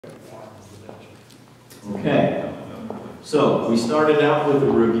Okay, so we started out with a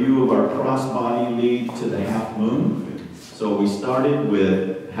review of our cross-body lead to the half moon. So we started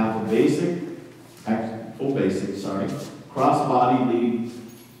with half a basic, full basic, sorry, cross-body lead,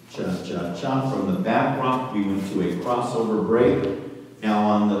 cha-cha-cha. From the back rock, we went to a crossover break. Now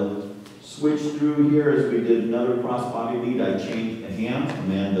on the switch through here, as we did another cross-body lead, I changed the hand. The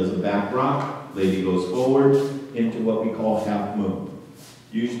man does a back rock, lady goes forward into what we call half moon.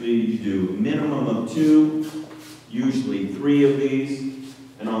 Usually you do a minimum of 2, usually 3 of these,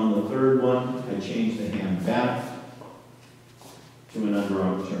 and on the third one, I change the hand back to an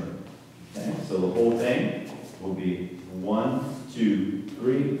underarm turn. Okay, so the whole thing will be 1, 2,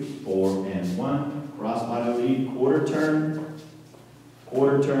 3, 4, and 1. Cross-body lead, quarter turn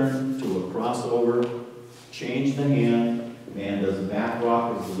to a crossover, change the hand, man does a back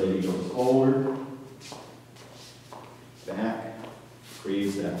rock as the lady goes forward, back,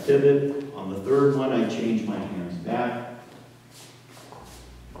 creates that pivot. On the third one, I change my hands back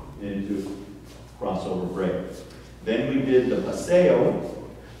into crossover break. Then we did the paseo,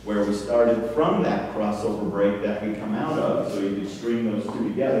 where we started from that crossover break that we come out of, so you can string those two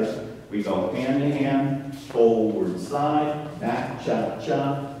together. We go hand to hand, forward, side, back,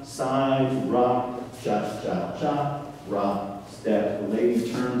 cha-cha, side, rock, cha-cha-cha, rock, step. The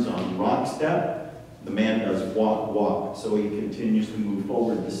lady turns on rock step. The man does walk, walk. So he continues to move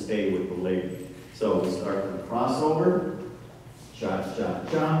forward to stay with the lady. So we start with crossover,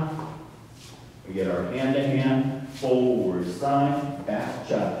 cha-cha-cha. We get our hand to hand, forward, side, back,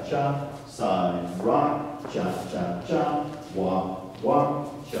 cha-cha, side, rock, cha-cha-cha, walk,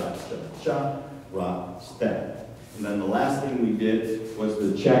 walk, cha-cha-cha, rock, step. And then the last thing we did was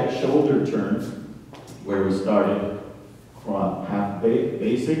the check shoulder turn, where we started half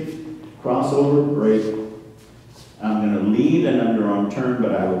basic, crossover, break. I'm going to lead an underarm turn,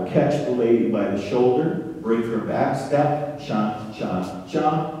 but I will catch the lady by the shoulder, bring her back, step, cha, cha,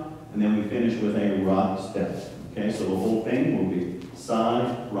 cha, and then we finish with a rock step. Okay, so the whole thing will be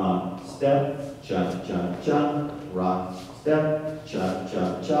side, rock, step, cha, cha, cha, rock, step, cha,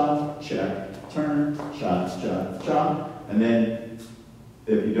 cha, cha, check, turn, cha, cha, cha. And then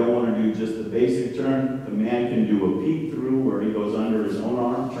if you don't want to do just the basic turn, the man can do a peek through where he goes under his own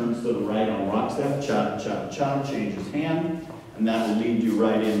arm, turns to the right on rock step, cha, cha, cha, changes hand, and that will lead you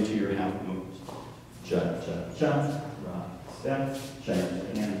right into your half moves. Cha, cha, cha, rock step, change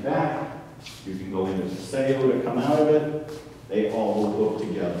the hand back. You can go into paseo to come out of it. They all will hook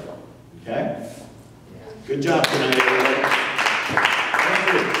together. Okay? Good job tonight, everybody.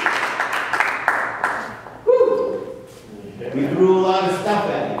 Thank you. Woo. We threw a lot of stuff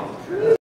at